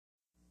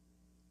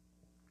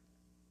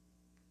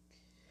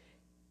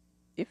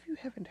If you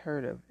haven't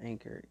heard of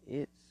Anchor,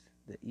 it's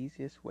the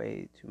easiest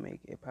way to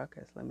make a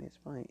podcast. Let me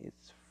explain.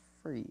 It's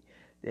free.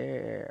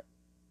 There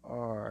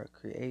are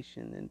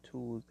creation and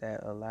tools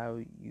that allow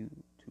you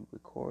to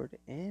record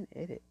and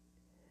edit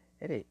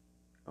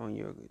on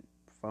your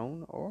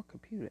phone or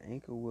computer.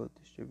 Anchor will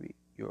distribute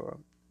your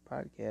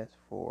podcast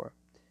for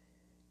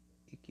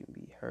it can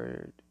be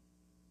heard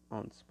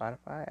on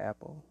Spotify,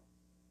 Apple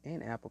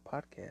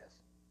Podcasts.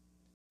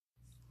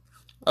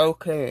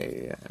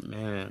 Okay,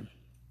 man.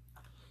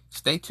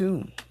 Stay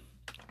tuned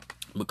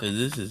because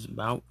this is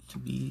about to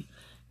be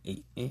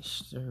an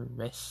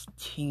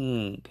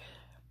interesting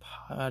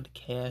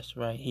podcast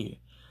right here.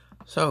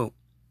 So,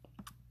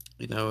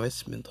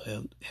 it's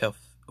mental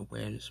health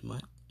awareness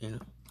month, a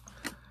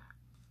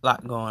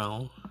lot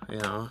going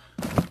on,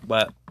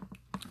 but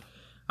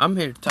I'm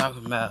here to talk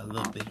about a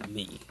little bit of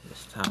me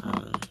this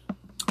time,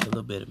 a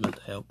little bit of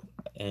mental health,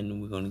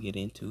 and we're going to get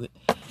into it.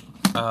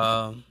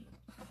 Let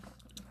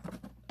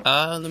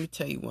me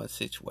tell you one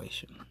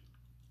situation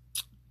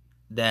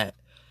that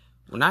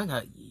when I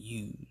got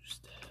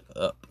used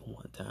up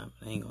one time,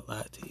 I ain't gonna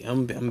lie to you,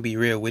 I'm gonna be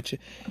real with you,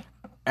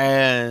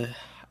 and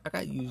I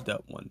got used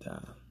up one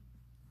time,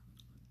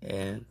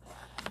 and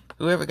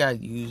whoever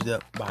got used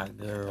up by a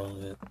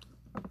girl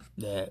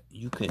that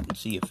you couldn't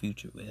see a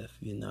future with,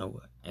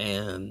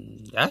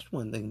 and that's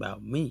one thing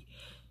about me.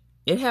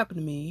 It happened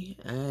to me,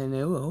 and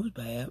it was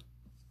bad.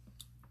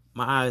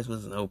 My eyes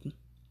wasn't open,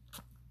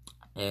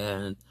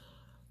 and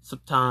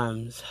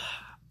sometimes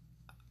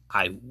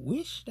I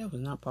wish that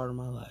was not part of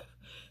my life.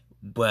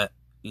 But,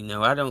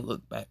 I don't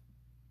look back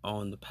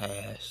on the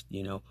past,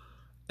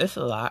 It's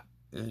a lot,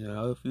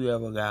 if you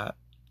ever got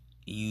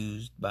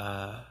used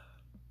by,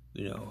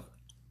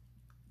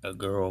 a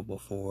girl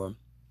before,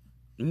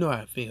 you know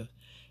how it feels.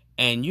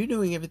 And you're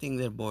doing everything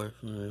that a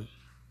boyfriend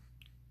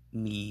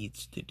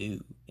needs to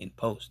do and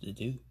supposed to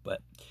do,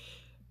 but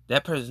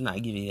that person's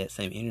not giving you that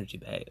same energy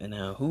back. And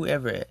now,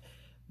 whoever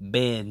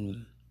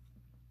been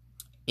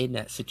in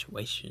that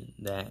situation,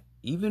 that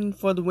even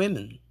for the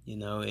women,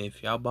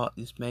 if y'all bought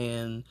this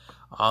man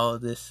all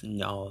this and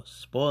y'all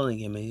spoiling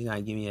him and he's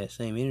not giving you that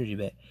same energy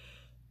back,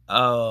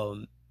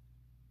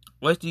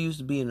 what's the use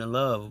of being in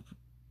love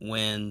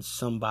when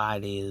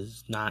somebody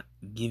is not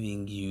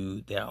giving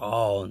you their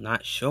all,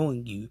 not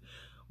showing you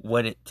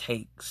what it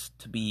takes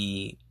to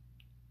be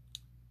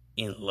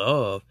in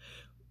love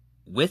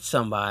with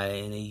somebody,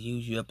 and they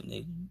use you up and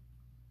they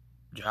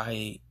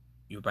dry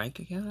your bank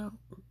account out?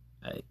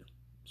 Right?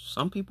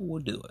 Some people will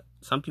do it.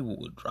 Some people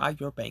will dry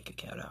your bank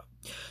account out.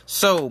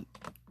 So,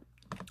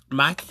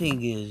 my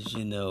thing is,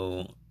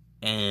 and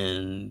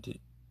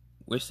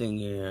we're sitting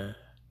here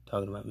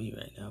talking about me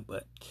right now,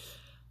 but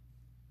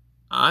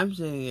I'm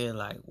sitting here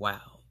like,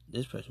 wow,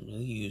 this person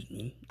really used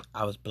me.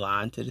 I was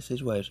blind to the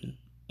situation,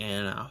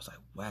 and I was like,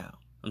 wow,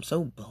 I'm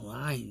so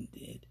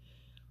blinded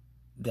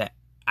that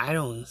I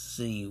don't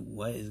see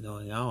what is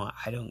going on.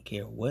 I don't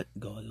care what's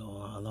going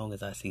on as long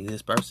as I see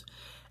this person.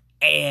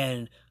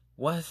 And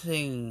one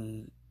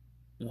thing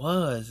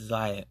was,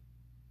 like,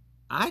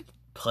 I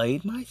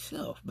played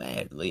myself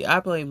badly. I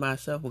played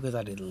myself because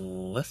I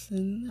didn't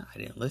listen. I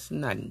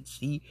didn't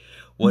see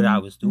what I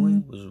was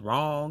doing was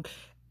wrong.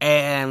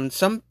 And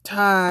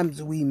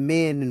sometimes we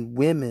men and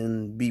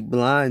women be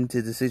blind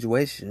to the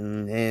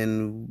situation,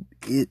 and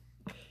it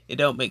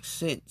don't make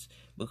sense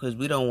because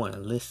we don't want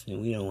to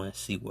listen. We don't want to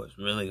see what's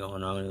really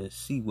going on and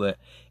see what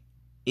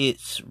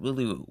it's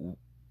really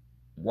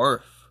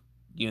worth.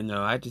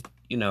 I just,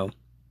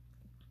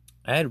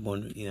 I had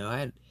one,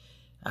 I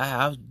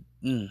was,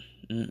 I ain't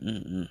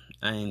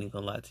even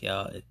gonna lie to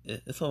y'all.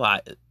 It's a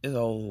lot. It's a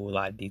whole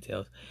lot of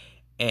details.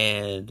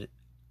 And,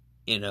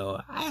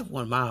 I have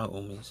one of my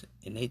homies,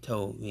 and they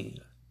told me,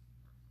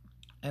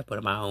 I have one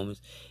of my homies,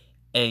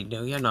 and,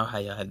 y'all know how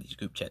y'all have these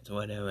group chats or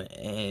whatever,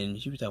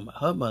 and she was talking about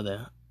her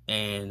mother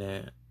and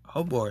her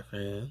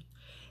boyfriend,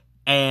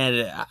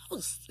 and I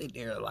was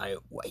sitting there like,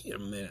 wait a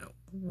minute,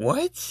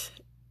 what?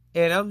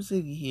 And I'm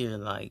sitting here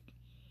like,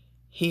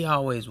 he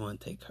always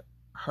want to take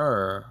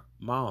her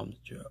mom's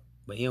truck,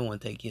 but he don't want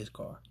to take his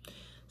car.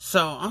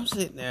 So I'm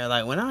sitting there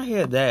like, when I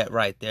hear that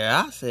right there,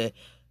 I said,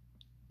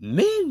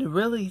 men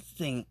really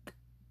think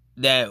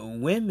that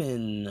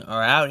women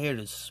are out here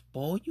to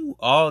spoil you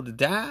all the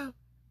time?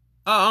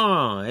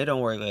 It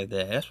don't work like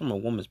that. That's from a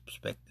woman's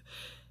perspective.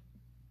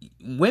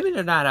 Women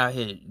are not out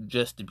here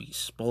just to be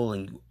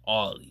spoiling you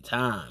all the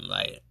time.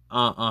 Like,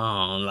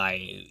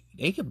 like,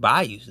 they could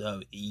buy you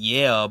stuff,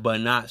 yeah,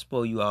 but not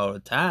spoil you all the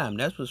time.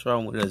 That's what's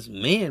wrong with us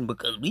men,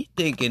 because we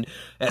thinking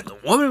that the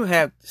woman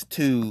has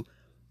to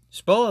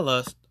spoil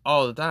us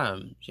all the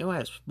time. She don't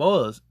have to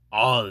spoil us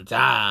all the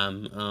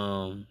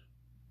time.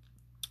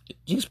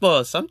 You can spoil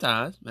us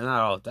sometimes, but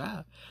not all the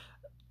time.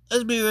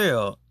 Let's be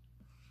real.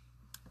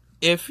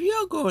 If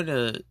you're going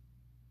to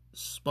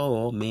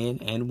spoil men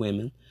and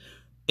women,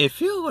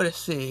 if you're going to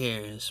sit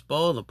here and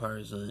spoil a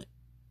person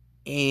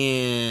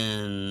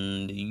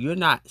and you're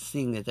not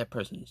seeing that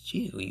person is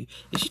cheating with you,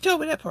 and she told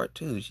me that part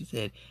too. She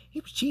said he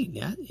was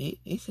cheating.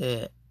 He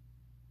said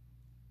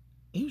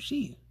he was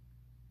cheating,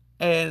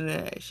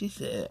 and she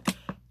said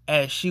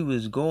as she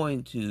was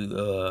going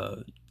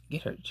to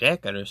get her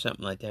jacket or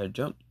something like that, her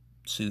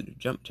jumpsuit or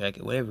jump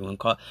jacket, whatever you want to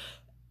call it,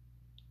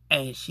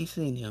 and she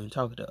seen him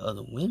talking to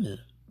other women,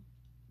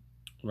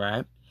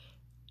 right?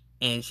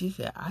 And she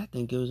said, I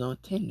think it was on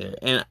Tinder.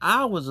 And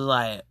I was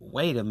like,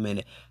 wait a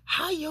minute.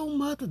 How your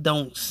mother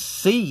don't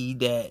see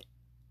that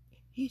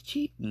he's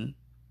cheating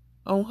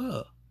on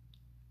her?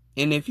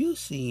 And if you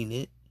seen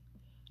it,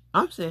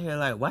 I'm sitting here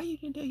like, why you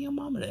didn't tell your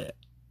mama that?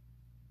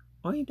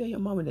 Why you tell your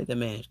mama that the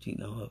man's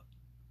cheating on her?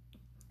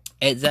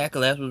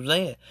 Exactly, that's what I'm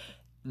saying.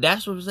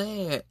 That's what I'm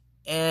saying.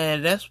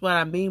 And that's what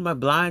I mean by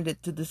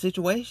blinded to the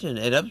situation.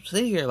 And I'm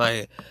sitting here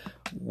like,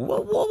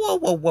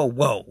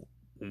 whoa.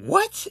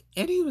 What?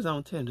 And he was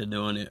on Tinder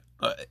doing it.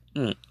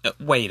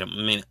 Wait a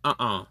minute.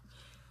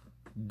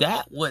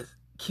 That was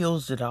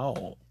kills it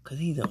all. Because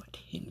he's on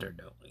Tinder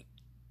doing it.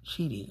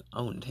 Cheating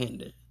on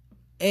Tinder.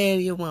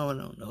 And your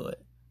mama don't know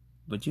it.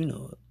 But you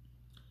know it.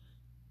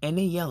 And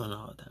they yelling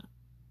all the time.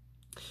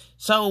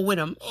 So when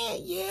a man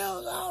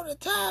yells all the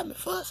time and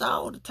fuss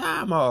all the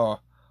time,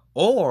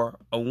 or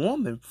a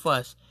woman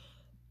fuss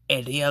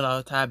and yell all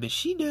the time, and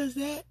she does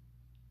that,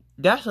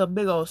 that's a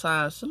big old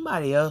sign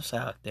somebody else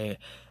out there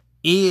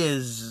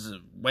is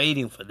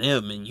waiting for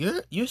them, and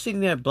you're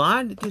sitting there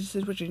blinded to the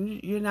situation.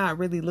 You're not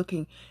really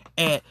looking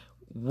at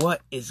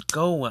what is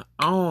going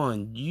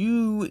on.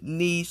 You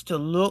need to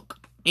look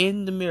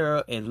in the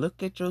mirror and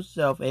look at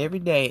yourself every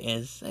day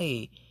and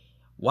say,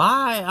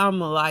 why I'm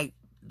like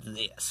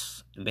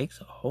this? It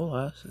makes a whole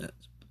lot of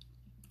sense.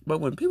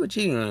 But when people are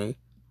cheating on you,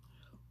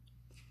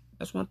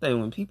 that's one thing.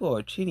 When people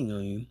are cheating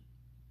on you,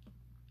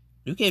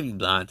 you can't be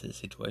blind to the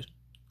situation.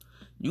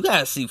 You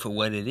gotta see for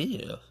what it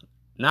is,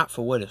 not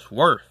for what it's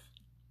worth.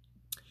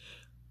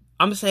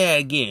 I'm gonna say that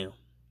again.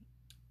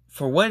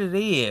 For what it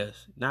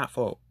is, not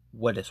for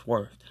what it's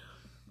worth.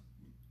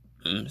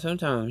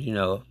 Sometimes,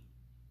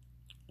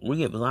 we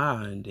get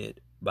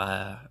blinded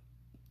by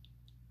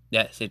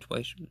that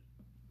situation.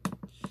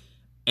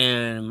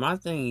 And my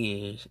thing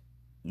is,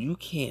 you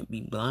can't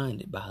be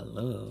blinded by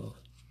love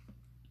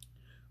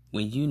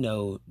when you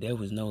know there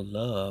was no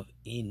love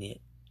in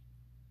it,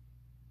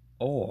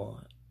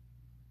 or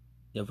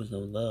there was no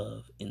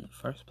love in the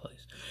first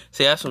place.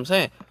 See, that's what I'm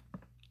saying.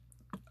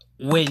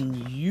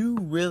 When you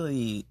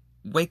really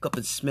wake up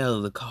and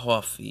smell the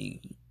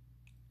coffee,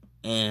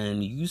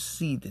 and you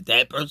see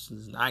that person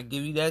is not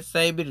giving you that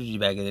same energy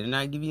back, and they're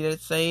not giving you that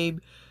same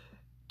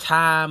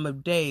time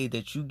of day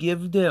that you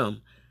give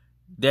them,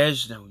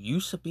 there's no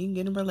use of being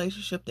in a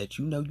relationship that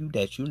you're not going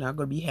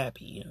to be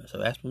happy. So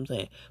that's what I'm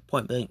saying.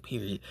 Point blank,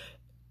 period.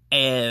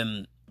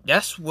 And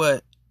that's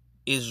what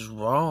is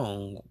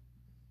wrong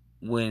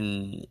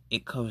when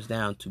it comes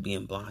down to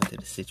being blind to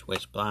the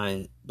situation,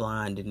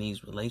 blind in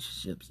these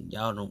relationships, and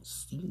y'all don't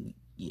see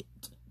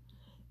it.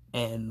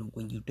 And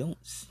when you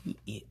don't see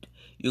it,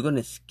 you're going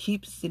to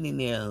keep sitting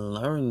there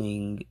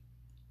learning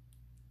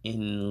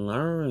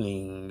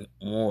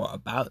more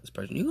about this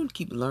person. You're going to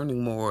keep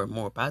learning more and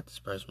more about this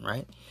person,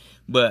 right?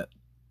 But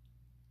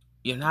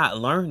you're not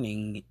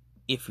learning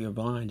if you're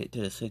blinded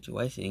to the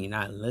situation. You're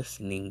not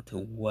listening to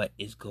what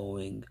is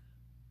going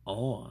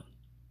on.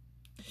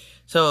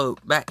 So,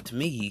 back to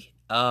me.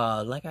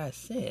 Like I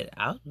said,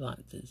 I was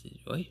blinded to the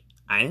situation.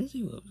 I didn't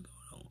see what was going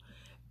on.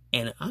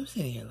 And I'm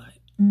sitting here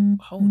like,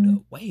 hold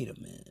up, wait a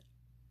minute.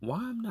 Why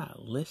I'm not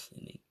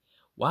listening?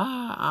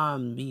 Why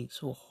I'm being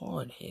so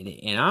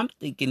hard-headed? And I'm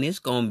thinking it's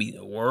going to be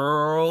the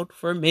world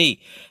for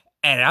me.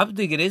 And I'm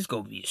thinking it's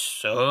going to be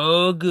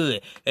so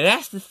good. And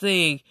that's the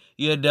thing,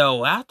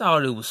 I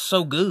thought it was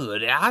so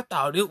good. I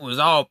thought it was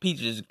all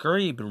peaches and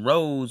cream and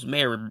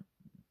rosemary,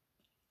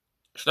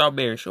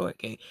 strawberry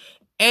shortcake.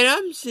 And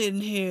I'm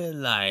sitting here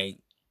like,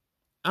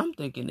 I'm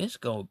thinking it's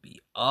going to be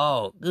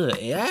all good.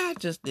 And I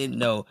just didn't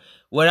know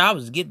what I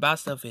was getting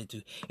myself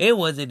into. It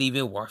wasn't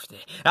even worth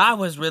it. I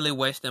was really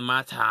wasting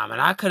my time.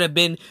 And I could have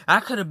been, oh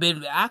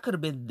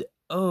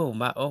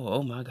my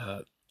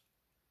God.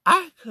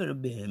 I could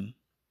have been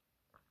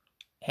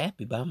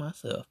happy by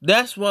myself.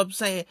 That's what I'm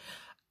saying.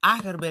 I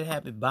could have been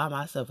happy by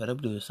myself, and I'm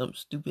doing something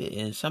stupid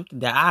and something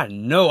that I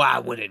know I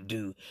wouldn't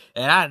do.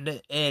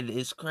 And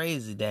it's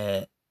crazy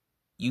that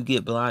you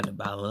get blinded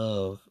by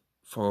love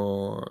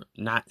for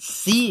not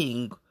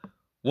seeing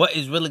what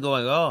is really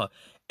going on.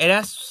 And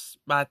that's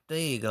my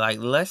thing. Like,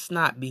 let's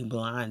not be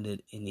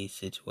blinded in these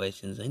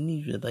situations, in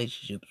these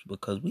relationships,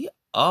 because we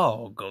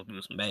all go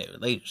through some bad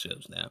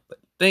relationships now. But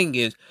the thing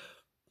is,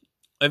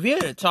 if you're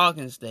at a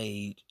talking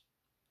stage,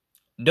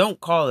 don't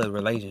call it a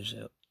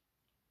relationship.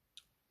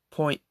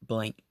 Point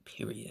blank,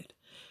 period.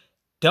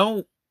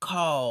 Don't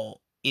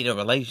call it a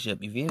relationship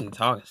if you're in the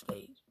talking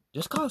stage.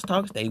 Just call it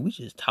talking stage. We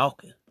just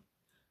talking.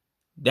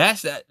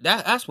 That's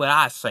what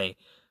I say.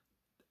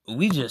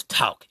 We just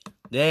talking.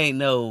 There ain't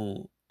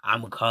no, I'm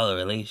going to call it a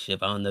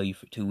relationship. I don't know you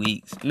for 2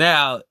 weeks.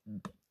 Now,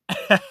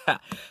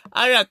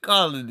 I'm not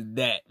calling it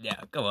that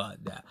now. Come on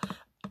now.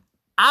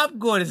 I'm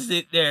going to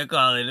sit there and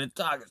call it a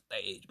talking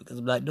stage because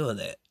I'm not doing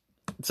that.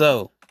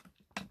 So,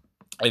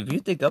 if you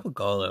think I'm going to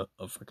call it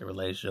a freaking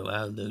relationship,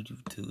 I'll know you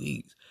for 2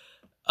 weeks.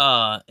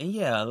 And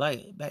yeah,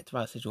 like, back to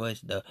my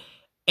situation though.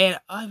 And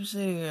I'm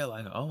sitting here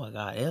like, oh my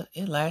God,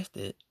 it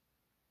lasted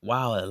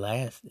while it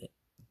lasted.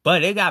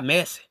 But it got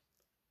messy.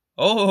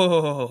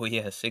 Oh,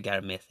 yes, it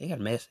got messy. It got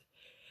messy.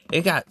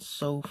 It got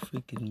so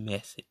freaking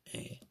messy,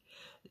 man,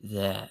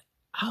 that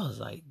I was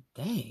like,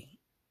 dang,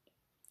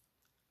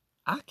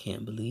 I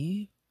can't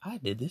believe I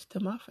did this to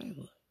my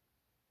family.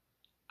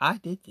 I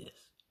did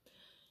this.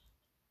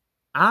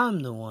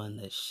 I'm the one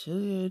that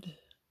should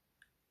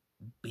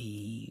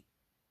be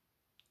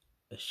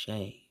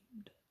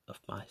ashamed of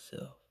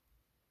myself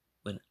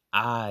when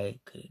I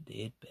could have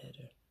did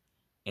better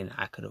and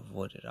I could have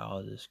avoided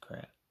all this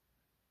crap.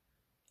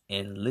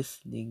 And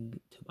listening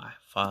to my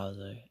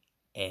father,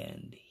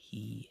 and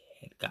he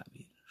had got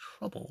me in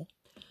trouble,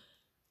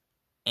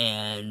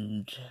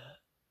 and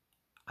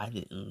I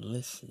didn't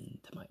listen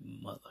to my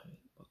mother,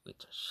 which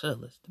I should have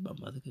listened to my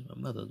mother, because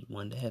my mother was the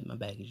one that had my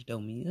back. And she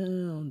told me, I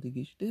don't think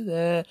you should do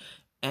that.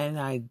 And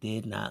I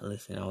did not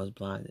listen. I was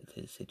blinded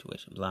to the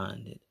situation,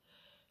 blinded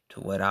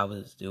to what I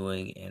was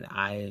doing, and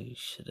I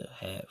should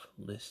have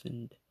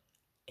listened,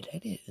 and I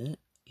didn't.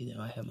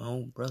 I had my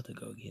own brother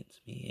go against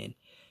me, and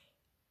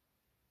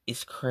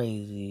it's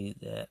crazy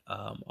that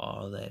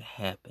all that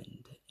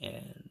happened,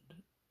 and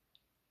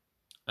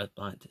I was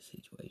blind to the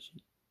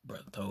situation.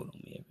 Brother told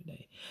on me every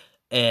day,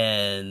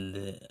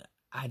 and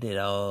I did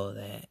all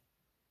that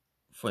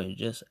for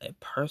just a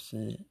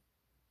person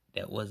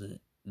that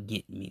wasn't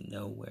getting me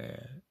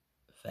nowhere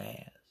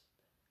fast.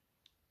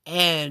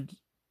 And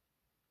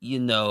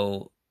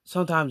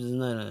sometimes it's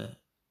none of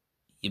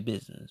your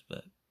business,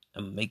 but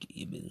I'm gonna make it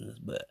your business.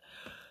 But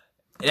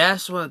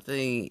that's one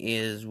thing,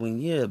 is when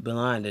you're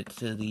blinded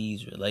to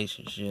these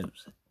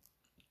relationships,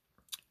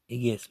 it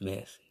gets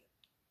messy,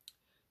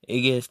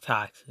 it gets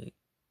toxic,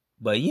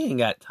 but you ain't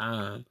got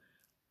time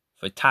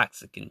for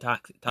toxic and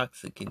toxic.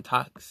 Toxic and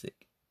toxic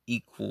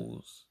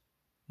equals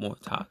more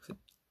toxic.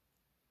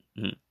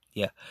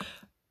 Yeah,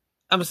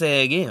 I'm gonna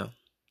say it again.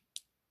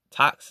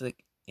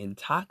 Toxic and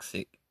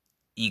toxic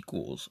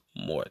equals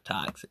more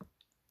toxic.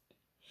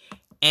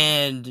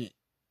 And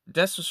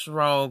that's what's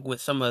wrong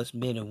with some of us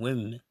men and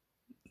women.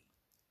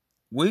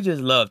 We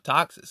just love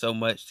toxic so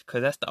much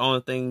because that's the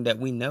only thing that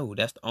we know.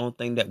 That's the only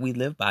thing that we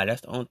live by. That's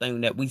the only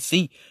thing that we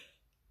see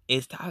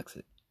is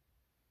toxic.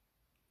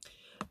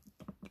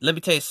 Let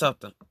me tell you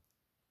something.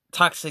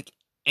 Toxic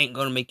ain't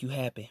gonna make you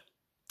happy.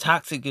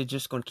 Toxic is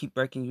just gonna keep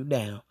breaking you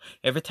down.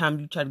 Every time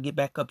you try to get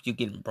back up, you're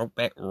getting broke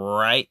back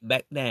right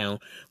back down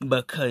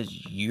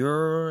because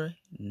you're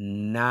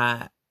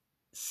not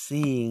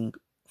seeing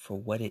for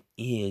what it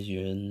is.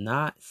 You're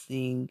not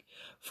seeing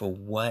for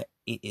what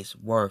it is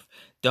worth.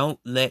 Don't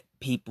let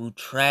people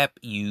trap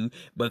you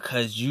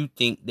because you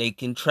think they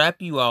can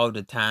trap you all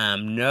the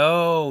time.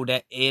 No,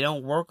 that it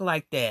don't work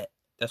like that.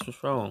 That's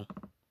what's wrong.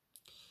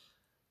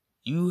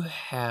 You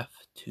have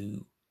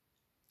to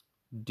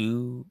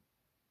do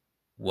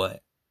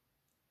what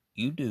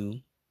you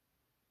do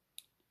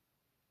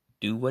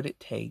what it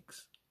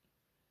takes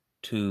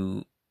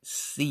to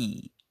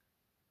see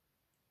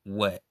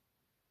what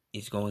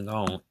is going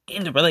on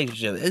in the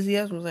relationship. That's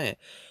what I'm saying.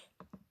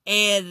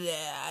 And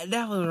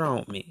that was wrong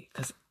with me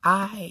because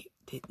I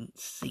didn't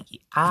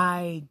see.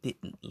 I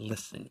didn't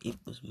listen. It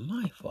was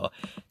my fault.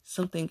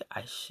 Something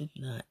I should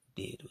not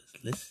did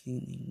was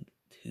listening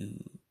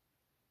to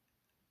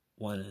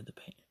one of the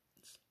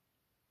parents,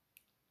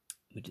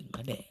 which is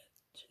my dad.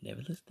 Should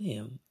never listen to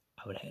him.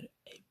 I would have had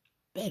a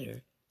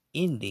better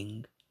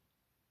ending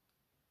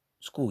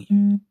school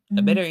year.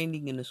 A better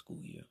ending in the school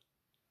year.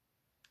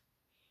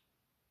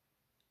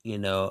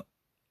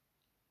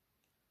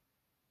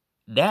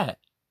 That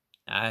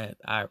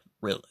I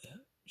really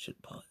should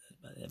apologize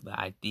about that, but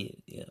I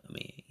did. Yeah, I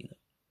mean,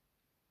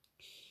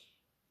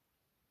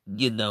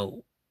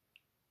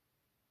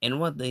 and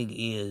one thing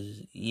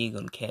is, you ain't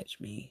gonna catch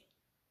me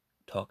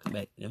talking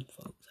back to them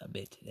folks. I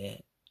bet you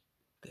that.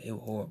 They were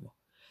horrible.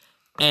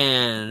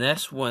 And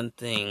that's one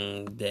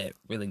thing that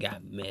really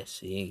got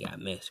messy. It got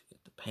messy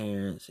with the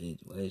parent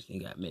situation.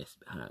 It got messy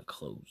behind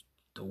closed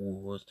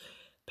doors.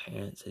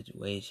 Parent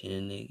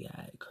situation. It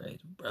got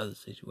crazy brother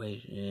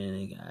situation.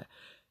 It got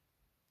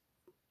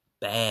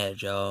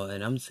bad, y'all.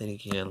 And I'm sitting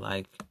here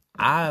like,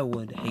 I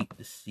would hate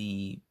to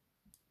see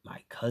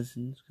my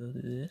cousins go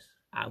through this.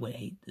 I would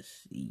hate to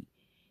see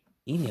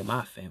any of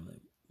my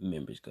family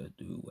members go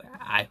through what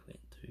I went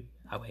through.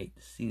 I would hate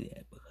to see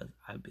that because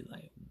I'd be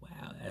like,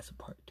 wow, that's a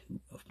part 2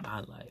 of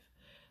my life.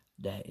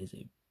 That is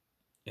a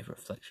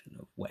reflection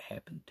of what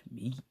happened to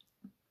me.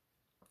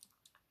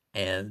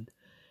 And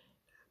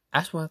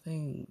that's one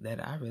thing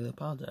that I really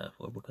apologize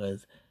for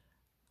because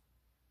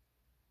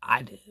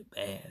I did it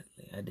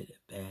badly.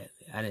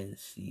 I didn't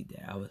see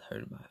that I was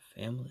hurting my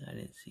family. I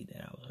didn't see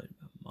that I was hurting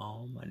my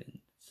mom. I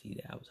didn't see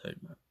that I was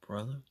hurting my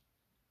brother.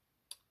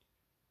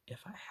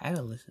 If I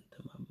had listened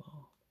to my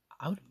mom,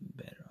 I would have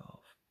been better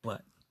off.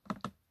 But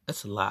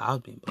that's a lie. I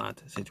was being blind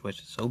to the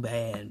situation so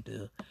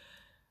bad.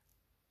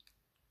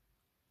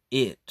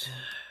 It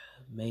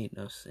made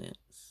no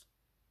sense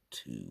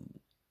to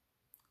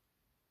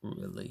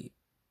really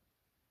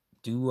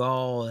do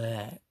all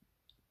that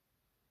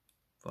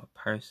for a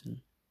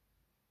person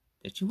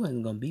that you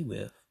wasn't gonna be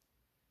with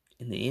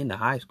in the end of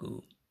high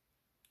school,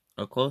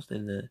 or close to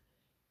the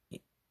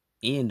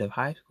end of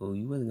high school.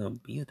 You wasn't gonna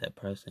be with that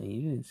person.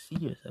 You didn't see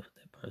yourself with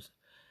that person.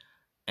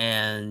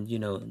 And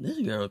this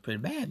girl was pretty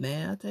bad,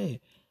 man. I tell you.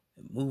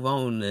 Move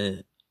on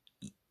to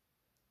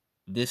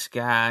this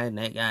guy and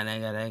that guy and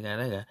that guy, that guy,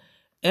 that guy.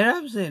 And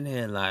I'm sitting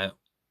here like,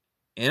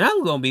 and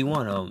I'm gonna be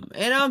one of them.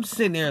 And I'm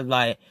sitting there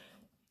like,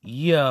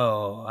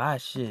 yo, I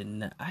shouldn't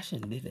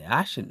did that.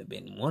 I shouldn't have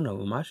been one of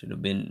them. I should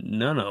have been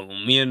none of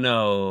them. You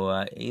know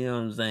what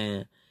I'm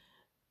saying?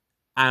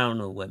 I don't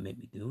know what made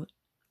me do it,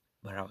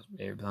 but I was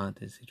very blind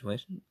to the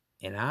situation,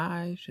 and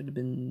I should have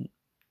been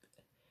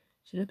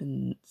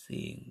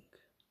seeing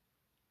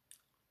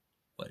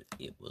what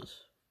it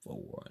was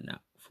for,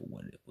 not for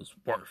what it was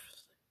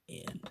worth.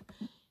 And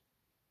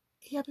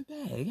it got me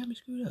bad. It got me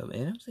screwed up.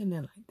 And I'm sitting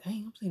there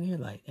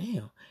like,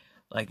 damn.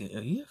 Like,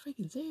 are you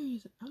freaking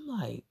serious?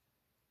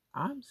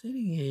 I'm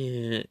sitting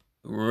here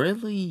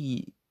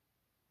really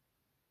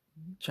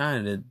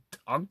trying to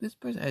talk this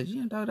person as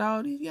you talk to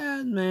all these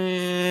guys,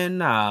 man.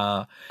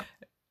 Nah.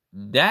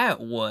 That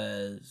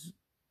was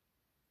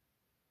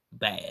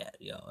bad,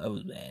 yo. That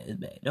was bad. It's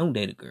bad. Don't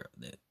date a girl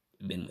that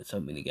been with so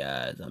many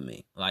guys. I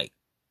mean, like,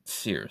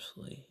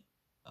 seriously.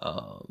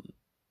 And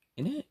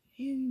then,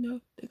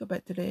 they go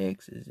back to their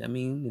exes. I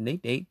mean, and they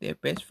date their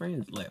best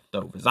friends'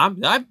 leftovers.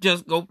 I'm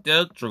just gonna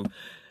tell the truth.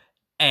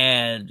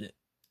 And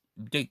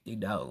date their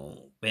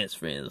doggone best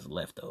friends'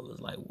 leftovers.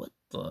 Like, what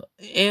the?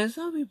 And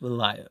some people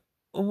like,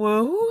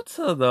 well, who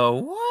to the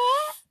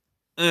what?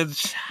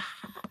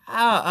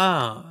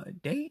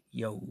 Date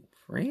your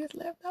friends'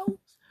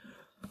 leftovers?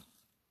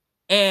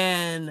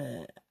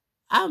 And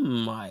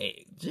I'm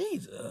like,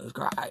 Jesus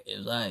Christ.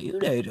 Like, you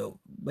date your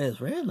best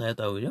friend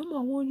leftovers. Your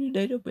mom want you to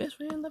date your best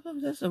friend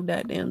leftovers? That's so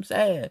goddamn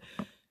sad.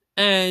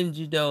 And,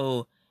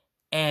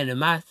 and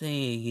my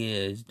thing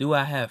is, do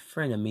I have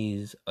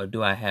frenemies or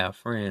do I have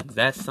friends?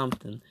 That's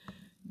something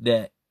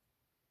that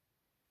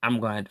I'm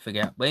going to have to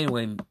figure out. But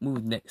anyway, move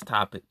to the next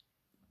topic.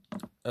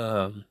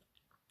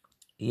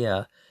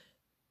 Yeah.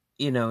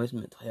 It's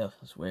mental health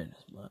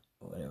awareness month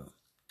or whatever.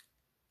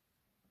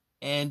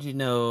 And,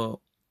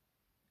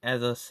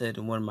 as I said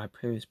in one of my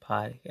previous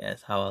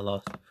podcasts, how I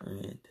lost a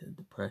friend to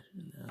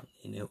depression,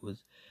 and it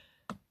was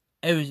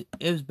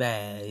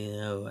bad,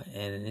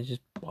 and it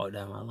just brought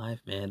down my life,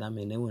 man. I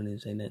mean, they wouldn't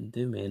even say nothing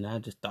to me, and I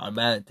just thought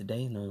about it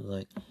today, and I was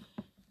like,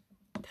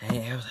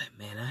 dang, I was like,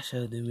 man, I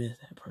sure do miss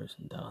that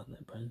person,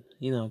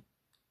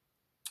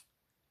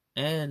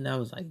 and I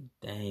was like,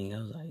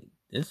 dang,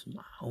 this is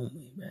my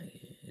homie right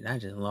here, and I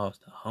just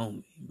lost a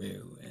homie,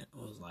 bro, and I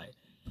was like,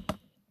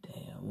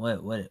 damn,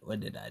 what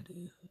did I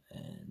do?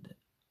 And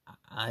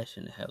I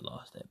shouldn't have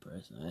lost that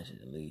person. I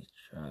should at least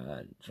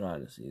try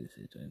to see the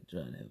situation,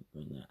 try to help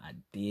them. I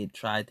did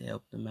try to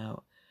help them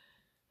out,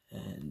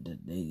 and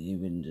they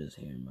even just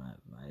hearing my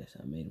advice,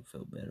 I made them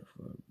feel better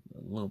for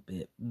a little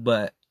bit.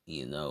 But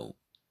hey,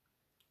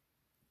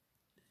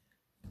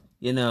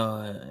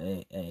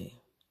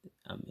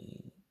 I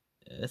mean,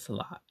 it's a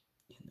lot.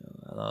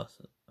 I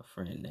lost a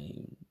friend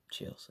named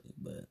Chelsea,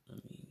 but I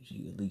mean,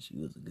 at least she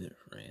was a good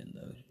friend,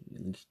 though.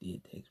 At least she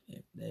did text me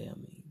every day. I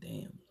mean,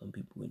 damn, some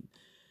people wouldn't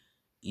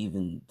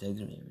even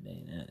text me every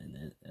day, and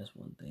that's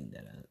one thing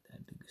that I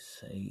do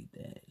say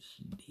that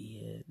she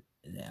did,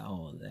 that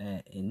all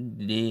that, and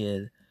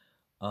did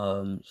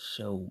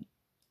show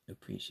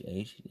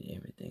appreciation and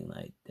everything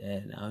like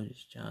that. And I was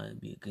just trying to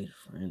be a good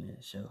friend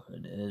and show her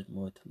that there's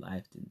more to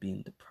life than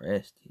being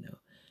depressed,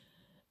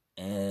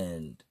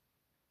 and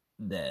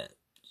that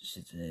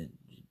she said,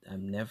 I'll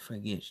never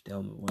forget, she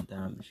told me one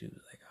time, she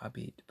was like, I'll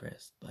be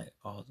depressed like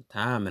all the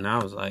time, and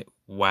I was like,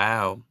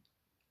 wow.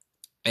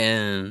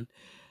 And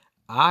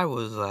I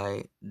was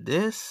like,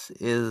 this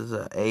is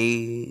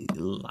a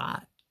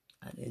lot.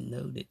 I didn't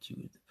know that you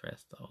were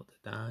depressed all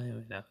the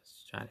time, and I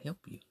was trying to help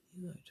you,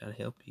 trying to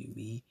help you.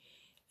 Me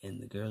and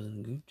the girls in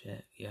the group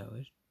chat, we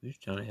was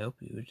trying to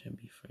help you. We were trying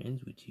to be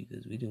friends with you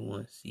because we didn't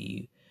want to see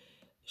you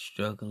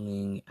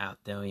struggling out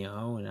there on your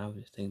own. And I was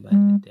just thinking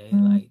about the day,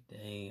 like,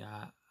 dang,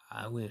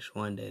 I wish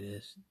one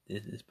day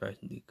this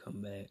person did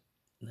come back,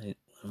 like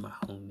one of my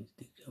homies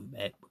did come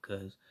back,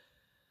 because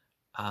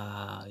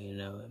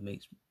it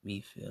makes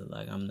me feel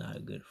like I'm not a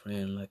good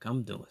friend, like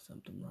I'm doing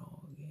something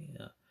wrong.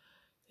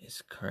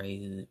 It's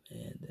crazy,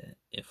 man, that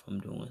if I'm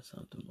doing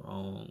something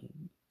wrong,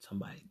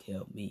 somebody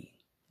tell me,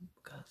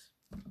 because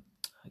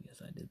I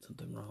guess I did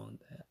something wrong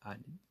that I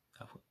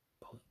was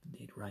supposed to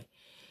did right.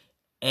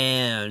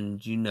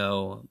 And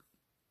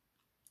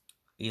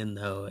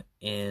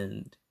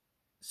and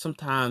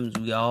sometimes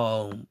we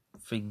all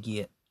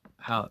forget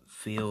how it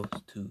feels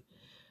to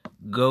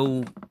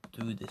go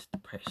through this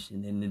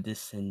depression and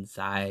this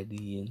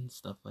anxiety and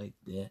stuff like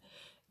that,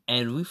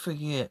 and we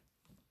forget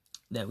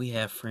that we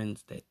have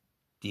friends that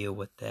deal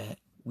with that.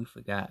 We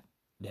forgot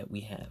that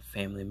we have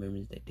family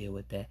members that deal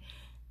with that,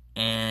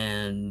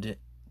 and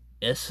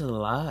it's a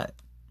lot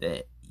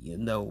that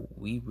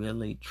we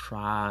really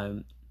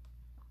try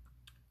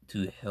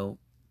to help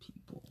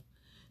people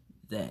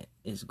that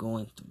is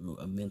going through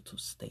a mental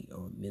state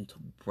or a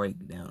mental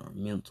breakdown or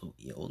mental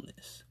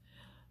illness.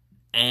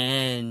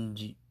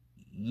 And,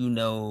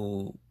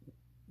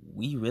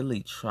 we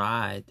really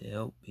try to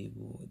help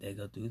people that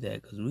go through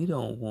that, because we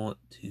don't want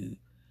to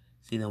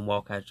see them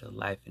walk out your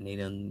life and they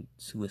done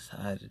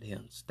suicided, they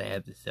done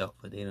stabbed themselves,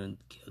 or they done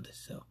killed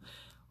themselves,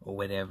 or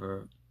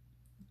whatever,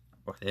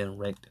 or they done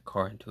wrecked the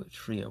car into a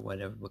tree or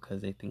whatever,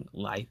 because they think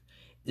life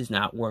is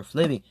not worth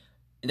living.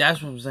 And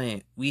that's what I'm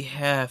saying. We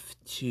have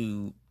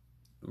to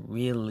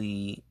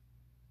really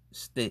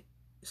stick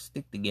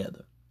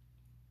together,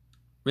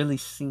 really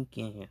sink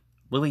in,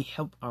 really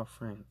help our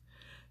friends,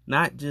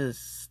 not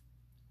just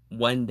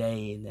one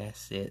day and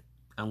that's it.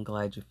 I'm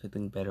glad you're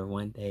feeling better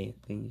one day, and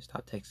then you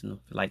stop texting them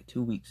for like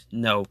 2 weeks.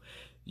 No,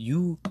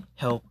 you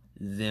help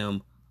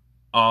them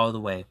all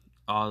the way,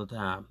 all the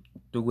time,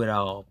 through it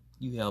all.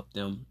 You help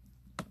them.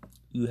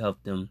 You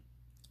help them.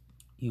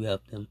 You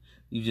help them.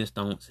 You just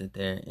don't sit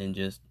there and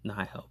just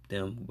not help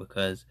them,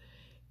 because,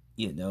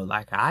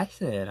 like I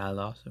said, I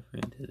lost a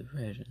friend to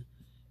depression,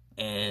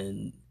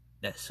 and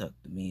that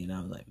sucked to me, and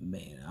I was like,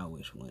 man, I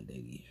wish one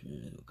day these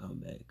friends would come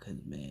back, because,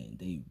 man,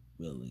 they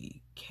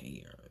really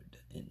cared,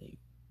 and they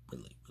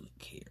really, really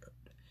cared.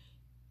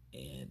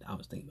 And I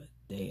was thinking about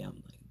the day,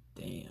 I'm like,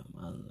 damn,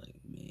 I was like,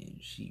 man,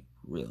 she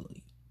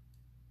really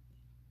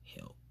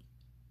helped.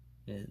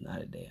 And it's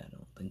not a day I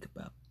don't think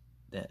about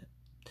that.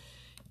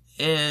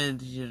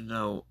 And,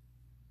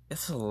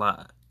 it's a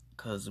lot,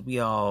 because we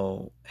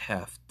all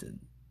have to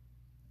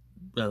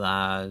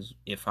realize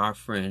if our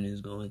friend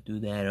is going through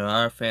that, or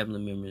our family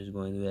member is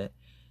going through that,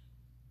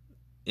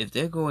 if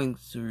they're going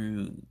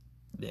through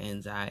the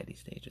anxiety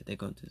stage, or they're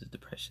going through the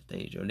depression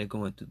stage, or they're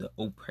going through the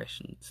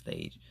oppression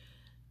stage,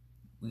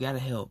 we gotta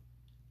help.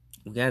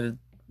 We gotta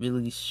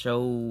really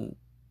show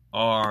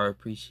our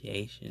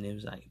appreciation. It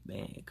was like,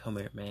 man, come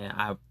here, man.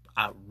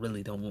 I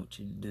really don't want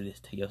you to do this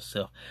to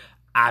yourself.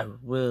 I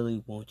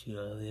really want you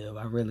to live.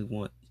 I really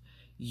want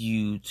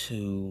you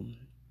to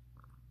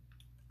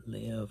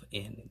live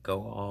and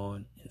go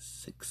on and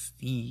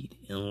succeed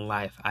in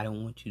life. I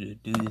don't want you to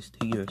do this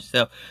to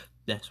yourself.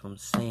 That's what I'm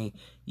saying.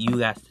 You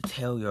got to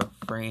tell your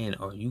friend,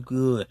 are you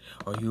good,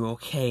 or you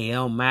okay? It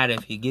don't matter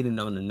if you're getting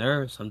on the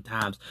nerves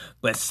sometimes,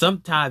 but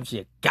sometimes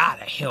you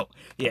gotta help.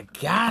 You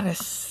gotta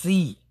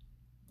see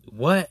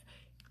what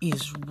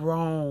is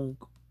wrong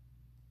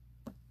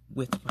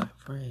with my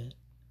friend.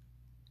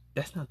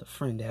 That's not the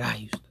friend that I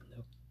used to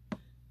know,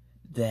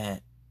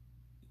 that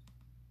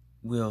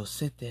will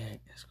sit there and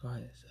scar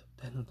themselves.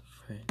 That's not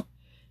the friend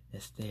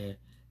that's there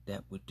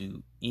that would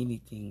do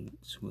anything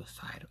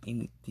suicidal,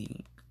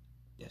 anything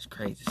that's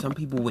crazy. Some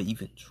people would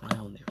even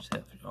drown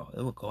themselves, y'all.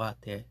 They would go out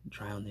there and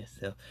drown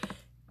themselves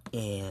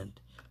and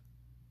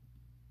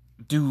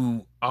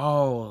do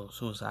all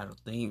suicidal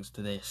things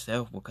to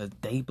themselves, because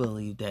they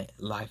believe that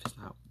life is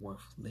not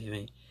worth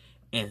living.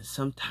 And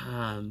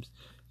sometimes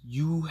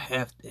you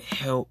have to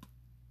help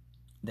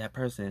that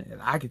person.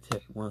 And I can tell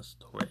you one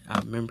story. I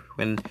remember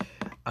when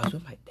I was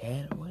with my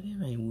dad or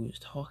whatever, and we was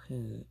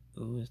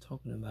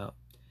talking about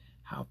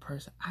how a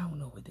person, I don't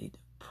know what they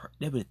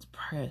were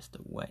depressed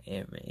or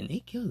whatever, and they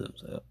killed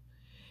themselves.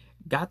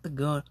 Got the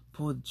gun,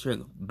 pulled the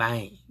trigger,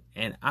 bang.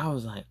 And I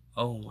was like,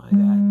 oh my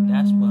God,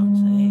 that's what I'm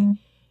saying.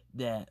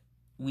 That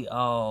we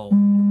all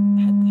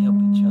have to help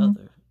each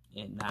other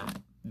and not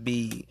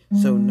be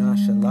so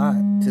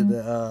nonchalant to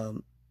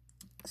the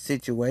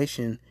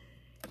situation,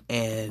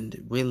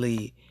 and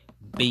really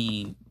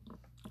be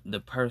the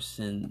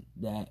person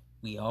that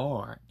we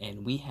are.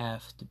 And we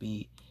have to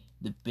be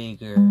the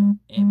bigger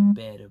and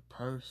better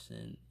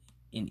person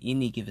in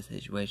any given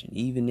situation,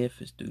 even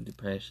if it's through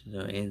depression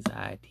or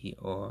anxiety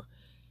or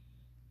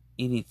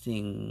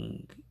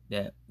anything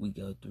that we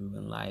go through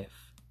in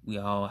life. We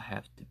all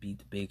have to be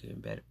the bigger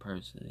and better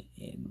person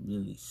and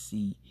really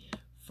see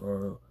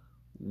for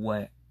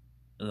what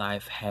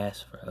life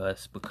has for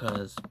us,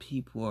 because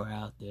people are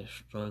out there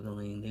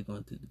struggling. They're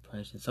going through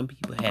depression. Some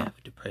people have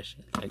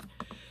depression like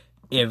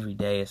every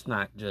day. It's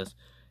not just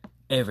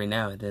every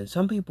now and then.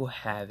 Some people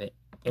have it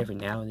every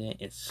now and then,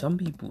 and some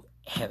people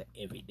have it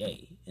every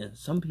day, and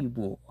some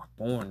people are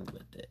born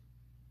with it.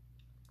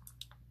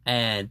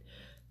 And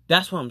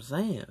that's what I'm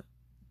saying.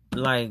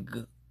 Like,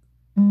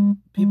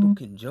 people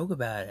can joke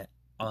about it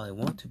all they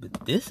want to,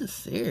 but this is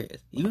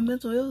serious. Even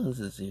mental illness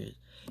is serious.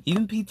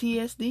 Even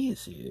PTSD is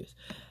serious.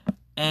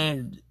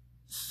 And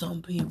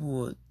some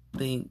people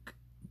think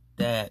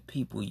that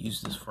people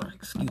use this for an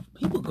excuse.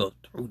 People go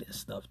through this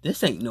stuff.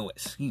 This ain't no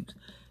excuse.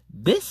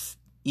 This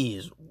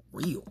is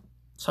real.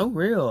 So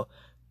real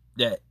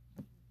that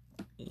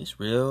it's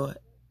real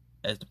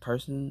as the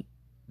person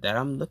that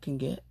I'm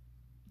looking at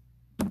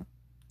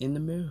in the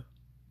mirror.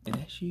 And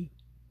that's you.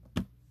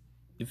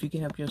 If you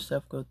can help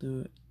yourself go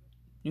through it,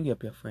 you can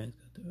help your friends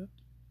go through it.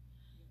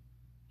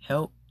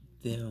 Help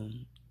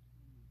them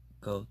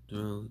go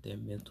through their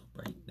mental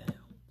breakdowns.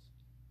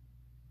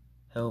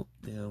 Help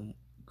them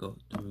go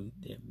through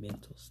their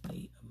mental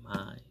state of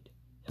mind.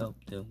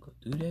 Help them go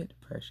through that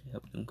depression.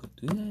 Help them go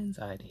through that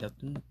anxiety. Help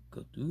them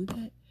go through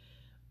that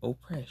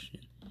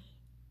oppression.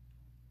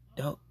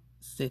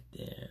 sit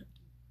there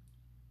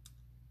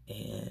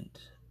and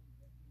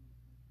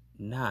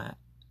not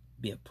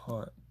be a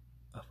part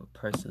of a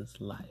person's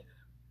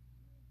life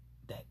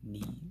that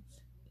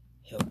needs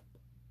help.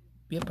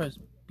 Be a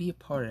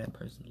part of that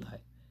person's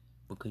life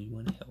because you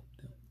want to help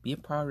them. Be a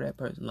part of that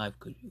person's life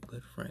because you're a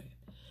good friend.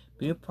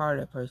 Be a part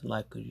of that person's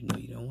life because you know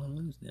you don't want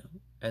to lose them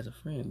as a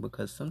friend,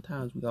 because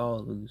sometimes we all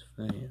lose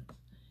friends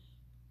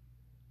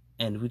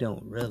and we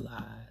don't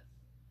realize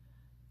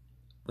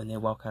when they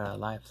walk out of our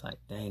life. It's like,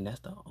 dang, that's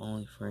the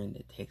only friend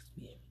that texts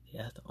me every day.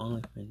 That's the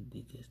only friend that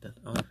did this. That's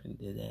the only friend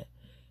that did that.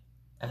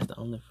 That's the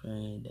only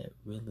friend that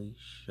really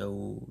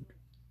showed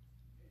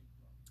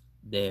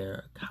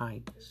their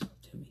kindness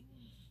to me.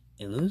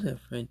 And losing a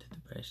friend to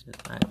depression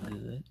is not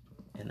good.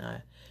 And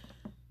I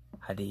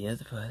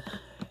did, but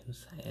it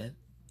was sad.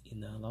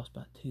 I lost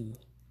about 2.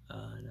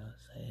 And I was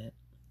sad.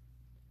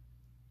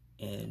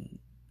 And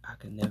I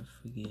could never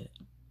forget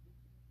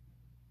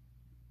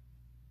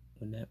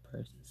when that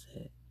person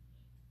said,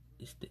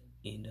 "It's the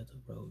end of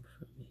the road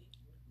for me."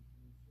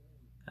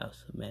 That was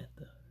Samantha.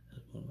 That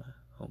was one of my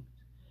homies.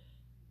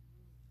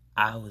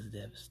 I was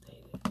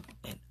devastated.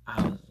 And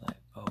I was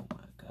like, oh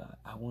my God,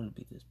 I want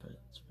to be this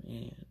person's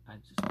friend. I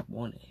just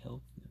want to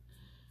help them.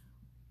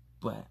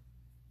 But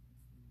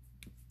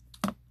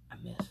I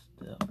messed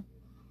up.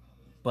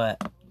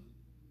 But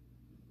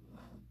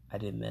I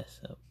didn't mess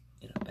up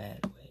in a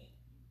bad way.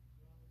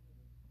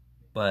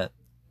 But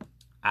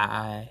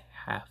I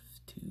have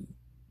to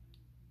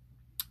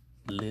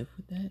live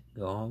with that,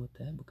 go on with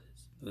that,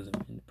 because losing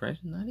in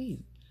depression is not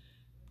easy.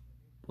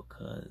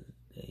 Because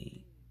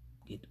they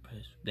get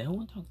depressed. They don't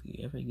want to talk to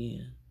you ever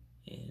again.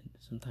 And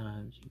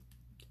sometimes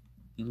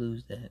you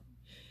lose that.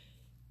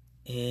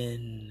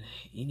 And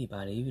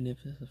anybody, even if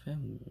it's a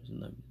family member,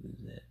 sometimes you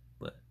lose that.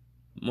 But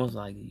most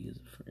likely you lose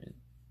a friend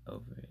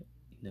over it,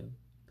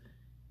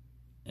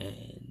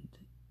 And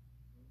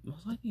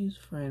most likely you lose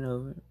a friend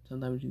over it.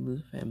 Sometimes you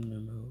lose a family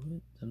member over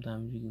it.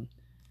 Sometimes you can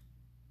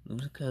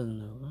lose a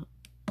cousin over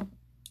it.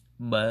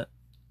 But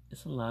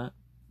it's a lot,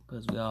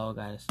 because we all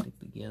gotta stick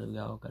together. We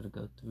all gotta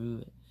go through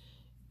it.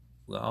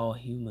 We're all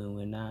human.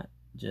 We're not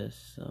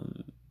just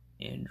some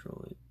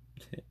android.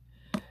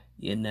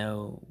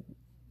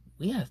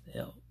 We have to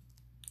help.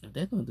 If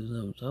they're gonna do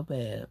something so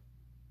bad,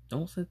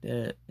 don't sit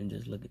there and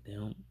just look at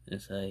them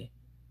and say,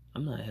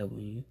 "I'm not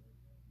helping you,"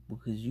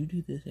 because you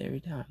do this every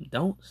time.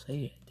 Don't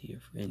say that to your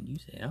friend. You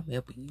say, "I'm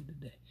helping you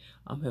today.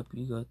 I'm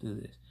helping you go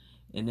through this."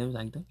 And they're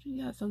like, "Don't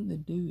you got something to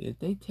do?" If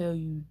they tell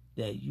you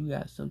that you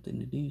got something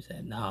to do, you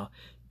say, "No,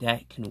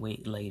 that can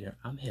wait later.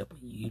 I'm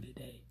helping you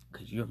today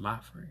because you're my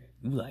friend.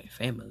 You like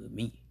family to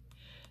me."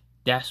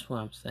 That's what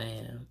I'm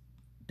saying.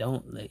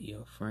 Don't let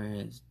your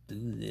friends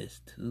do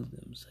this to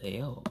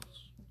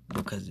themselves,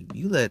 because if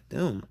you let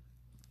them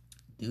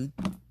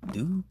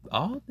do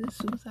all this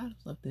suicidal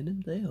stuff to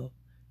themselves,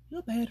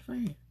 you're a bad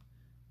friend.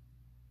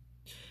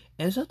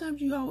 And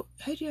sometimes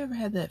had you ever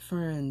had that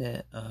friend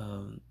that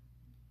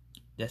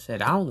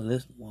said, "I only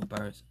listen to one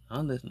person. I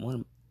only listen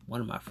to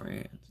one of my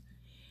friends."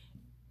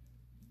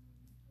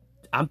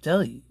 I'm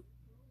telling you,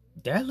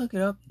 they're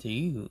looking up to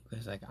you,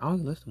 because I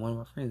only listen to one of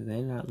my friends, and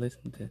they're not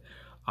listening to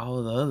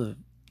all the other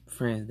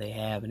friends they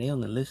have, and they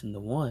only listen to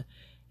one.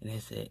 And they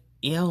said,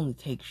 it only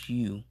takes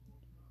you.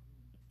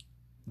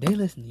 They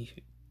listen to you.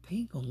 They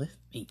ain't gonna listen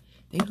to me.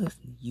 They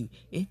listen to you.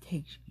 It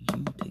takes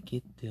you to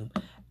get them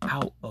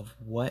out of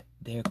what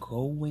they're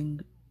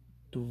going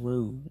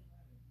through.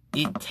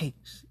 It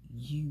takes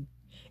you,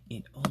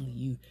 and only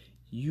you.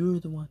 You're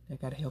the one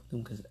that gotta help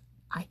them, because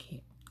I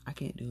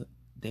can't do it.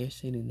 They're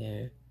sitting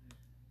there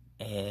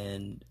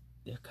and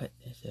they're cutting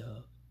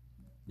themselves.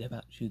 They're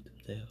about to shoot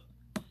themselves.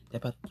 They're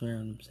about to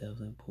drown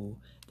themselves in the pool.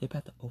 They're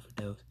about to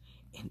overdose.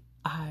 And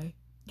I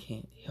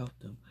can't help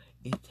them.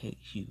 It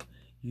takes you.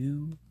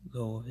 You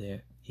go over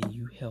there and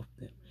you help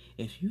them.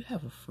 If you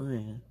have a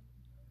friend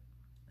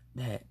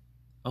that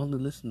only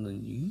listens to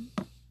you,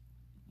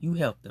 you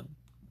help them.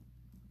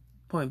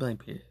 Point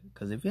blank period.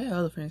 Because if your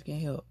other friends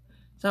can't help,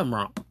 something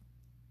wrong.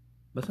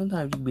 But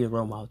sometimes you can be a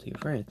role model to your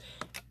friends.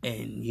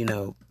 And,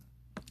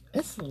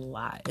 it's a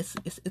lot.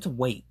 It's a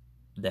weight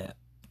that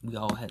we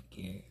all have to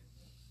carry.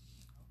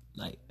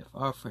 Like, if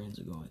our friends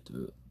are going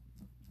through it,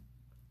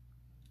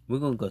 we're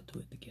going to go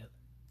through it together.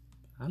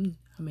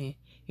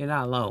 You're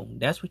not alone.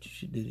 That's what you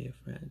should do to your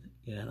friends.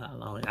 You're not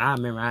alone. I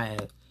remember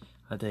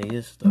I'll tell you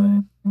this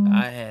story.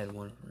 I had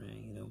one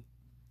friend,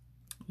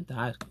 went to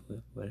high school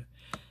with, whatever.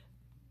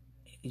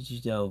 And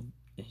she told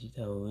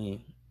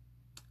me,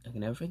 I can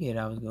never forget,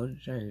 I was going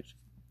to church.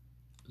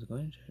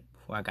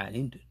 Before I got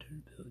into the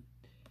church building.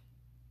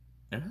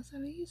 And I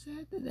said, "Are you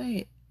sad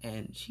today?"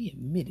 And she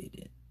admitted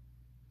it,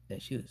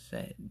 that she was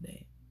sad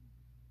today.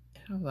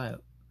 And I was like,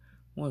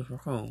 "What's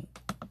wrong?"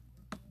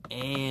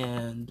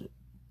 And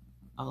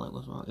I was like,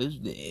 "What's wrong?"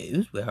 It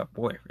was with her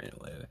boyfriend or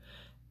whatever.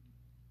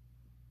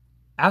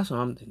 That's what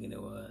I'm thinking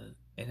it was.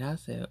 And I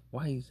said,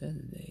 "Why you sad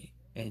today?"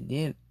 And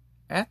then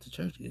after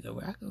church gets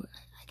over, I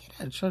get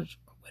out of church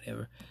or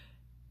whatever.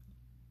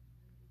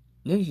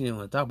 Then she didn't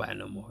want to talk about it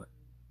no more.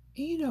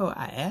 And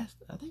I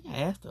think I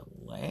asked her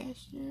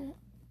last year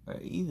or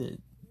either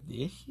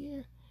this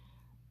year.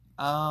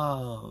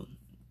 I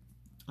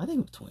think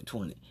it was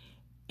 2020.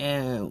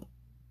 And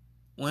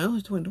when it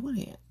was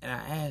 2020, and I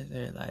asked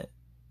her, like,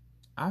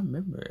 I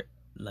remember,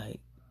 like,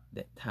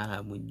 that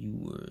time when you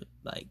were,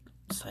 like,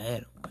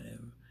 sad or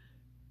whatever.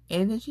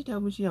 And then she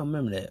told me she don't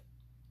remember that.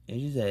 And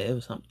she said it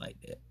was something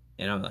like that.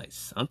 And I'm like,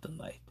 something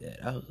like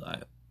that? I was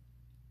like,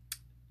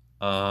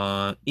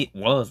 it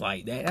was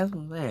like that. That's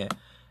what I'm saying.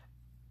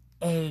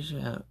 And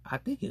she, I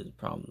think it was a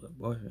problem with her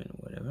boyfriend or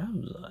whatever. I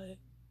was like,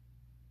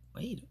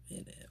 wait a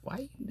minute.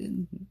 Why you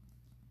didn't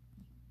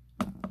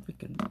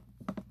freaking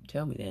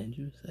tell me that? And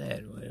she was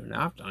sad or whatever.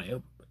 Now I'm trying to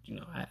help her, but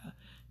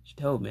she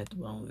told me at the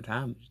wrong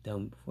time. She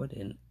told me before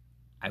then,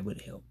 I would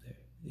have helped her.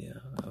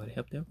 I would have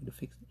helped her to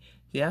fix it.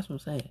 See, that's what I'm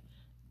saying.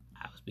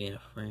 I was being a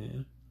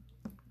friend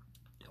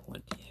that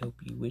wanted to help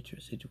you with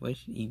your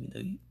situation, even though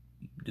you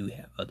do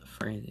have other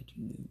friends that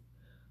you knew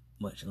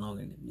much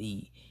longer than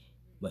me.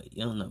 But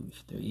you don't know me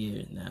for 3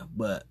 years now.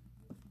 But,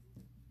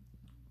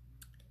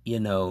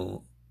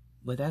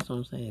 but that's what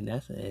I'm saying.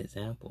 That's an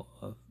example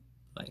of,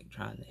 like,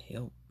 trying to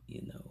help,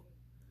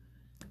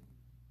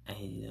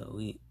 And,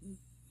 we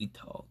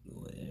talked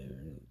or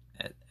whatever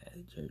at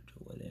church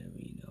or whatever,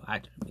 I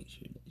tried to make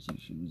sure that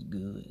she was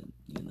good,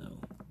 I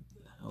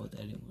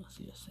didn't want to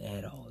see her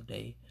sad all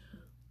day,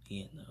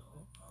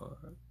 or,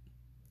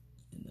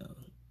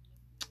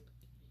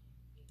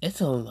 it's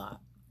a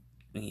lot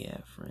when you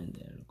have friends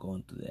that are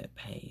going through that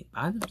pain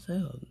by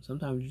themselves.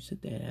 Sometimes you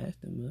sit there and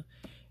ask them,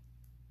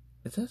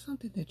 is that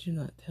something that you're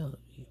not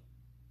telling me?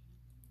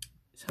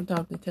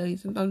 Sometimes they tell you,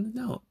 sometimes they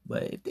don't.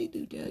 But if they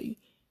do tell you,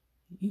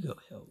 you go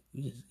help.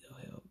 You just go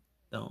help.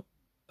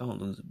 Don't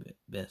lose a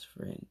best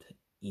friend to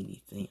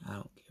anything. I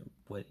don't care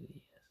what it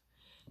is.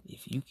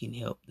 If you can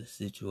help the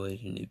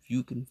situation, if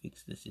you can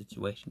fix the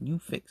situation, you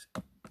fix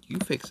it. You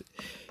fix it.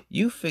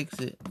 You fix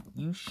it.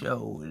 You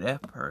show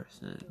that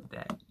person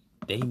that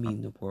they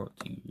mean the world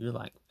to you. You're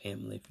like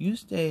family. If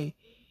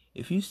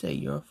you say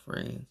your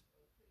friends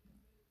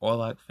are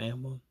like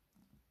family,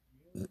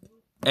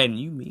 and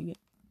you mean it,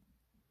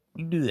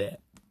 you do that.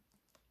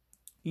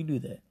 You do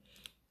that.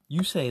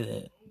 You say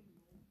that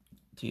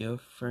to your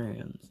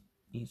friends.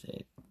 You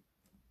say,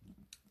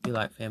 you're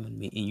like family to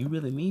me, and you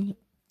really mean it.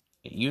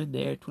 And you're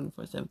there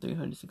 24/7,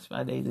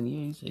 365 days in a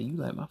year. You say, you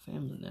like my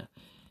family now.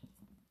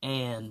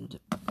 And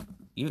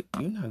you're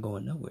not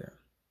going nowhere.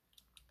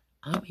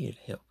 I'm here to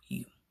help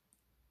you.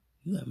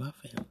 You like my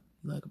family.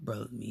 You like a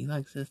brother to me. You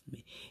like a sister to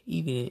me.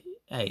 Even,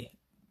 hey,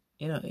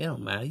 it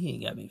don't matter. You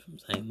ain't got me from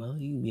the same mother.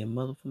 You can be a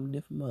mother from a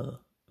different mother.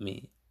 I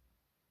mean,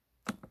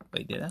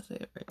 wait, did I say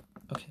it right?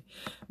 Okay.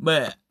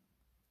 But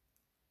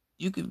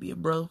you can be a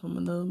brother from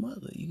another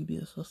mother. You can be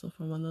a sister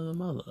from another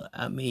mother.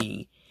 I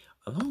mean,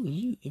 as long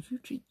as if you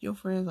treat your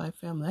friends like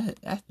family,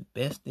 that's the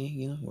best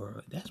thing in the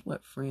world. That's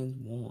what friends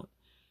want,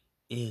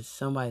 is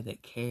somebody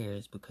that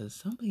cares, because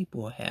some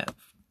people have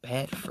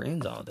bad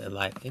friends all their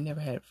life. They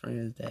never had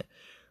friends that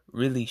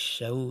really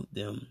showed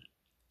them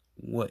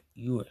what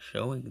you are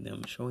showing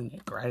them, showing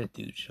that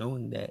gratitude,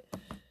 showing that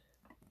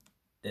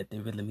they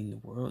really mean the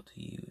world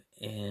to you.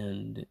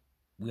 And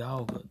we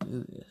all go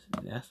through this.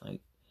 And that's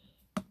like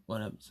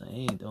what I'm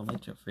saying. Don't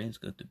let your friends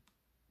go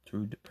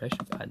through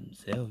depression by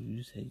themselves.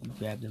 You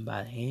grab them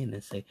by the hand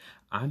and say,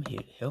 I'm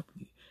here to help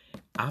you.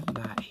 I'm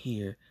not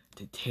here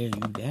to tear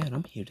you down.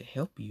 I'm here to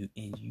help you.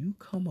 And you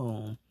come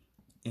on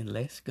and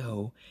let's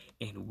go.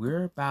 And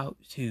we're about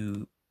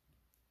to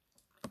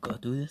go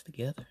through this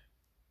together.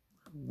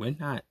 I'm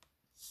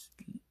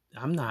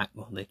not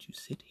going to let you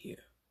sit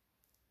here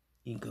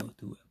and go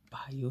through it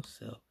by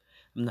yourself.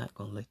 I'm not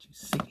going to let you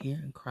sit here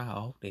and cry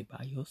all day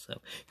by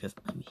yourself, because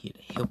I'm here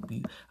to help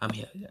you. I'm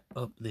here to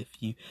uplift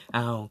you.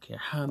 I don't care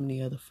how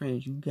many other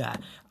friends you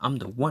got. I'm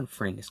the one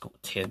friend that's going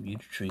to tell you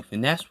the truth.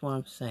 And that's what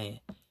I'm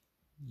saying.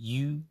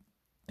 You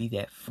be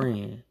that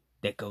friend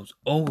that goes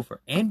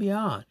over and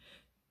beyond.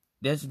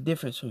 There's a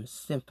difference from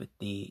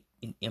sympathy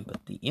and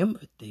empathy.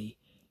 Empathy,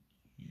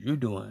 you're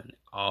doing it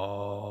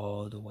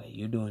all the way.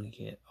 You're doing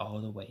it all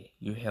the way.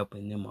 You're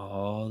helping them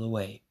all the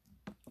way.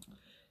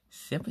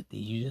 Sympathy,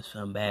 you just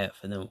feel bad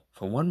for them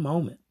for one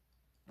moment.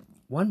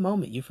 One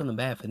moment you're feeling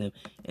bad for them.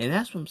 And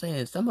that's what I'm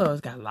saying. Some of us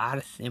got a lot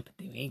of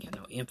sympathy. We ain't got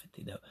no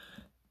empathy though.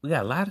 We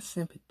got a lot of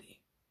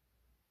sympathy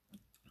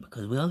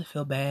because we only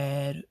feel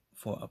bad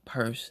for a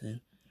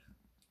person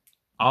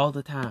all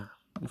the time.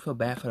 We feel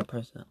bad for the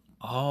person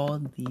all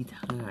the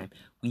time.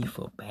 We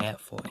feel bad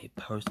for a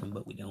person,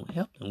 but we don't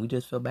help them. We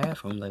just feel bad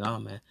for them. Like, oh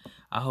man,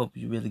 I hope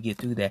you really get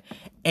through that.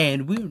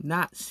 And we're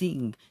not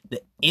seeing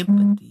the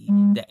empathy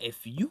that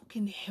if you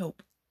can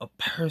help a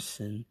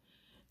person,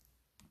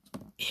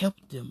 help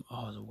them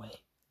all the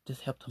way.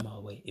 Just help them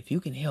all the way. If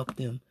you can help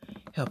them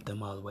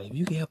all the way. If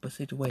you can help a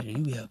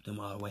situation, you help them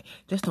all the way.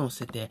 Just don't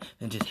sit there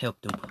and just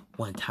help them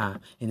one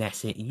time and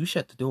that's it. And you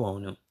shut the door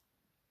on them.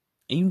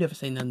 And you never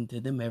say nothing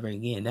to them ever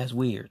again. That's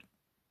weird.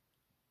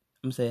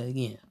 I'm going to say it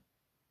again.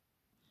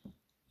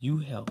 You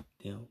help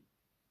them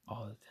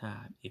all the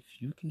time. If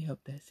you can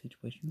help that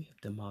situation, you help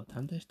them all the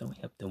time. Just don't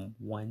help them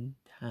one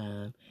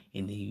time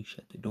and then you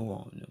shut the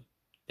door on them.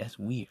 That's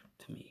weird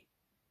to me.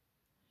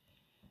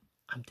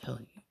 I'm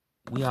telling you,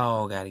 we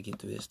all got to get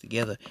through this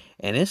together.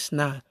 And it's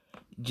not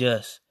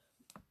just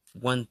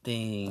one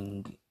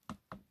thing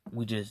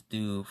we just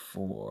do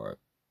for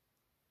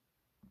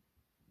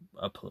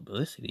a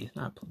publicity. It's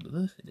not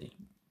publicity.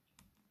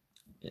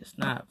 It's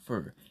not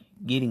for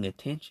getting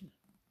attention.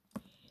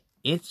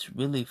 It's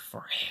really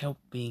for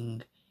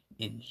helping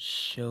and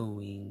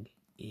showing,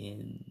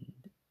 and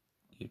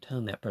you're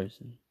telling that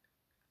person,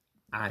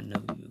 I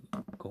know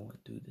you're going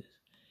through this.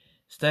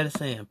 Instead of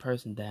saying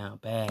person down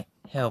bad,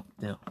 help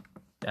them.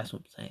 That's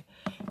what I'm saying.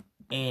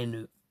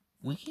 And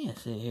we can't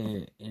sit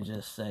here and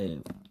just say,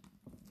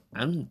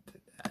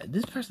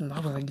 this person's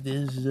always like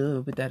this,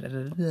 but I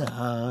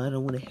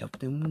don't want to help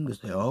them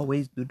because they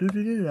always do,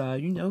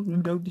 you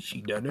know,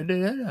 she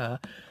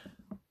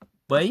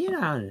But you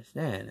don't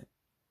understand.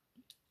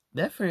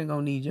 That friend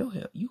gonna need your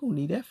help. You gonna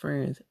need that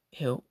friend's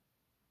help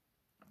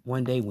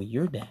one day when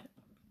you're down,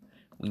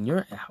 when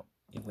you're out,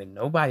 and when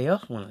nobody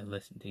else wanna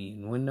listen to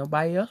you, and when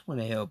nobody else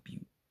wanna help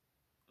you.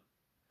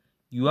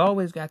 You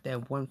always got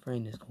that one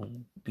friend that's gonna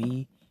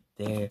be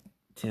there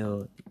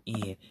till the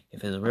end.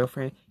 If it's a real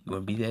friend, you're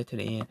gonna be there till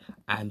the end.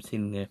 I'm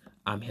sitting there,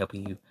 I'm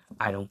helping you.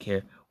 I don't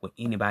care what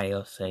anybody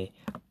else say.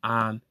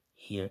 I'm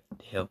here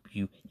to help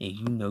you, and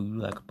you know you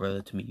like a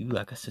brother to me, you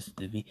like a sister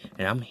to me,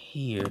 and I'm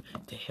here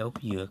to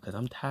help you because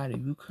I'm tired of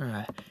you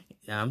crying.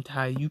 I'm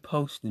tired of you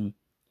posting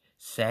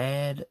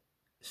sad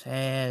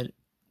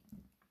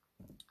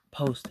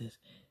posters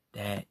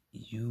that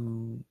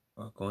you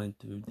are going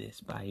through this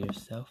by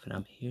yourself, and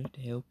I'm here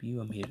to help you.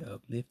 I'm here to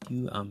uplift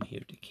you. I'm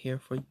here to care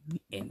for you.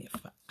 And if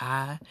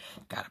I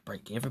gotta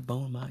break every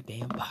bone in my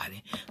damn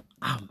body,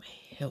 I'm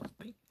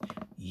helping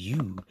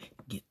you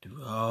get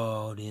through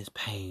all this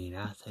pain.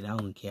 I said, I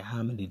don't care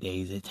how many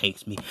days it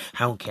takes me. I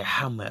don't care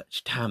how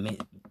much time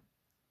it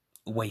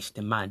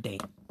wasting my day.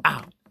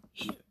 I'm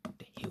here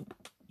to help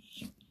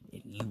you,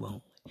 and you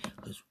only,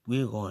 because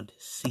we're going to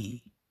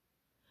see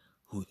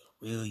who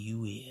the real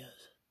you is.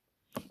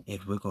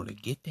 If we're going to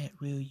get that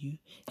real you,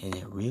 and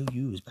that real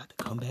you is about to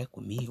come back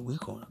with me, and we're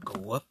going to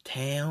go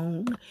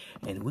uptown,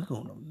 and we're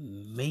going to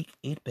make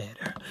it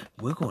better.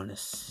 We're going to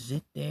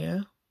sit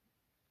there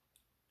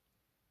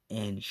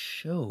and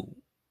show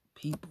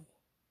people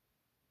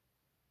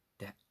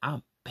that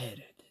I'm better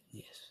than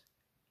this.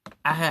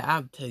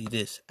 I'll tell you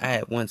this. I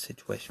had one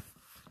situation.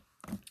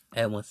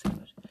 And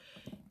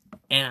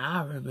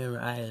I remember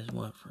I had this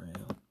one friend,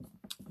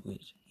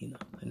 which, you know,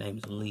 her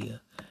name's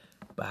Leah,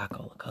 but I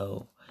call her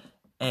Cole.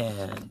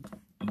 And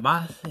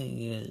my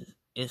thing is,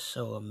 it's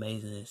so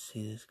amazing to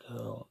see this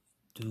girl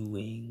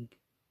doing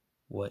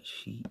what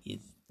she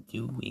is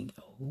doing.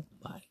 Oh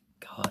my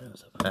God, I'm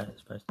so proud of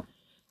this person.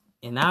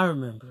 And I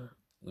remember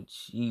when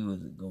she was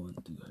going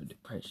through her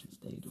depression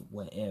state or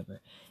whatever,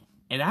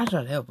 and I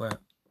tried to help her,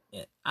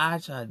 and I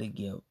tried to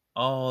give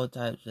all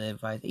types of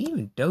advice,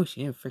 even though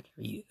she didn't freaking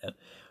read it up.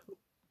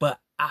 But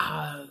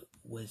I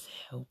was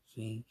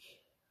helping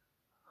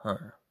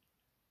her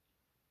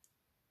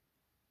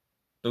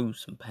through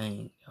some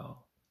pain,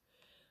 y'all.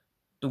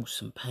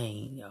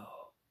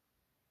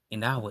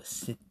 And I would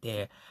sit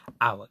there,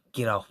 I would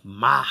get off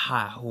my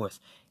high horse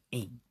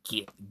and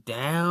get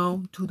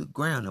down to the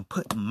ground and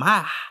put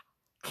my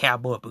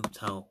cowboy boots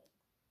on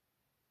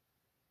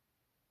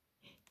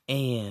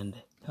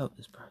and help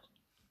this person.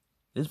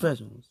 This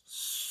person was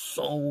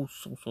so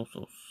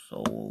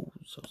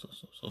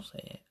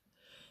sad.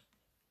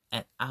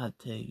 And I'll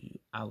tell you,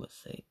 I would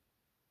say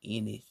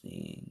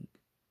anything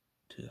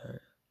to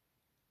her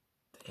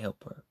to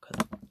help her,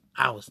 because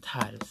I was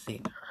tired of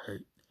seeing her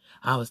hurt.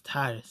 I was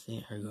tired of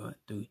seeing her going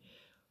through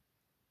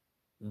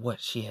what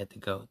she had to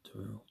go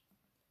through.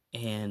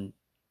 And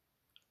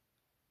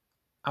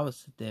I would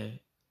sit there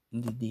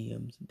in the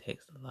DMs and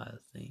text a lot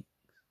of things.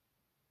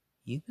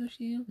 You know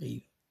she didn't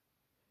read.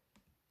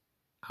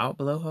 I'll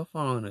blow her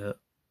phone up.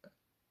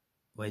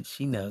 But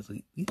she knows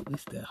we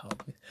still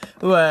homies.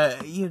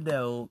 But, you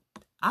know,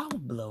 I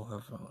would blow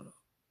her phone up.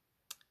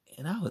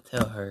 And I would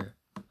tell her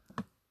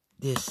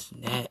this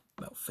and that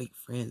about fake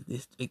friends,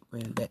 this fake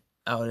friend, that,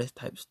 all this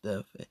type of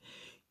stuff.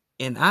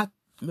 And I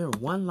remember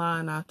one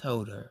line I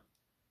told her.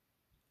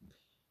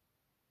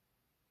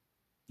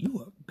 You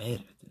are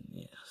better than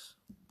this.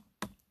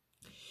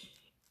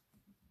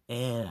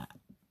 And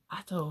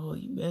I told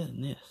her, you better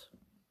than this.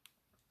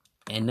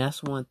 And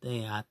that's one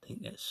thing I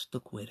think that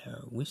stuck with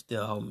her. We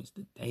still homies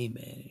today,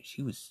 man.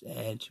 She was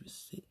sad. She was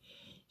sick.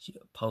 She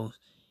would post,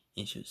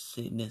 and she was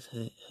sitting in this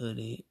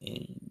hoodie,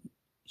 and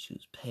she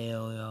was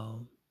pale,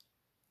 y'all.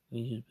 I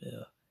mean, she was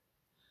pale.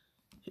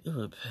 She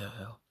was pale,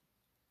 y'all.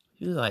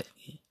 She was light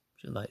skinned.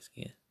 She was light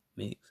skinned,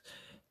 mixed.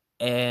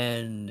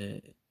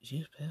 And she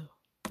was pale.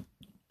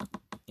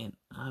 And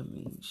I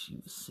mean, she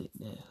was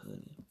sitting in that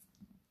hoodie,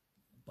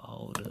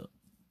 balled up,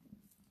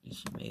 and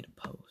she made a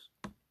post.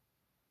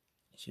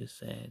 She was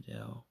sad,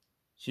 y'all.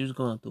 She was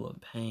going through a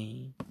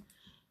pain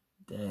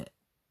that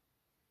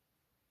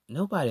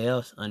nobody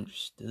else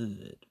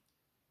understood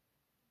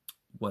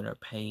what her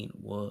pain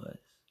was.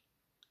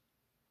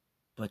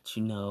 But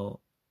you know,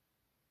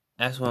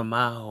 that's one of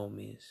my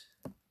homies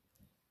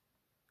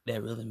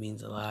that really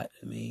means a lot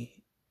to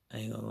me. I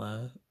ain't gonna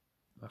lie.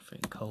 My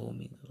friend Cole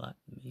means a lot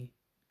to me.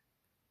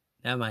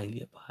 That might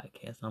be a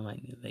podcast. I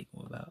might need to make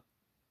one about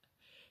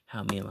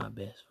how me and my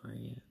best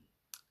friend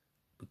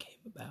became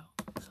about.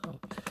 So,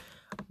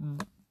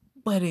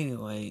 but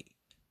anyway,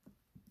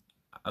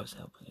 I was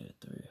helping her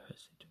through her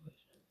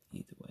situation.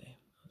 Either way,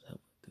 I was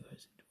helping her through her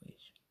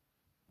situation.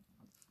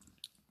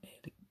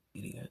 And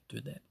getting her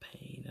through that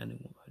pain. I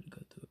didn't want her to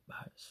go through it by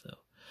herself.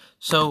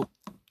 So,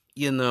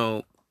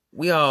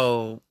 we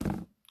all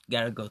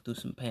gotta go through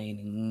some pain,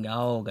 and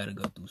y'all gotta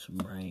go through some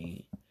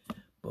rain.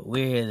 But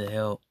we're here to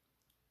help.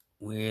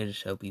 We're here to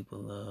show people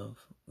love.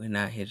 We're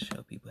not here to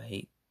show people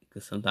hate,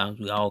 because sometimes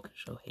we all can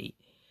show hate.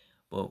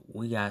 But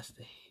we got to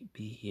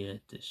be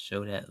here to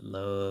show that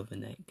love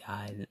and that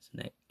guidance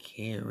and that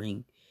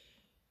caring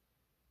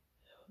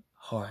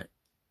heart.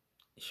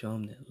 Show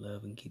them that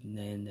love and keep them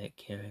in that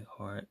caring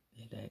heart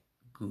and that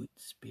good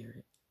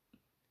spirit.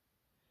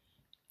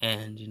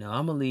 And,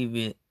 I'm going to leave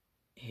it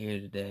here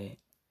today.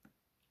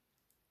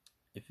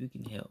 If you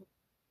can help,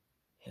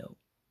 help.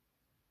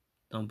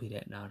 Don't be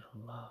that knot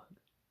on log.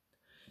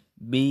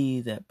 Be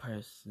that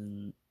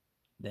person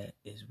that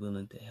is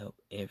willing to help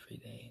every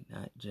day,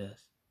 not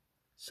just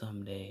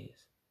some days.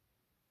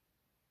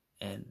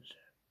 And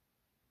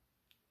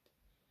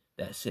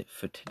that's it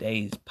for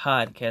today's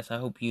podcast. I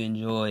hope you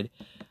enjoyed.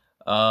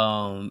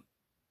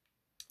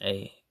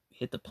 Hey,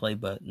 hit the play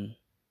button.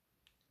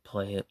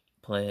 Play it.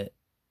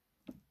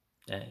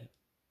 Hey,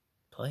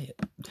 play it.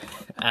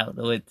 I don't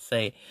know what to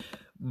say,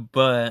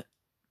 but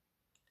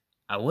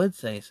I would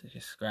say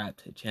subscribe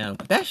to the channel.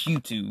 But that's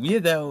YouTube,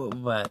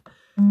 But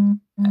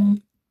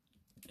hey,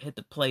 hit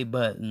the play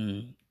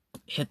button.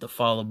 Hit the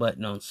follow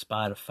button on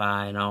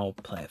Spotify and all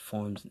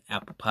platforms and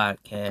Apple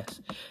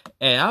Podcasts.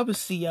 And I will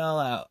see y'all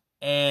out.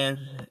 And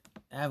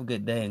have a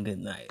good day and good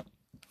night.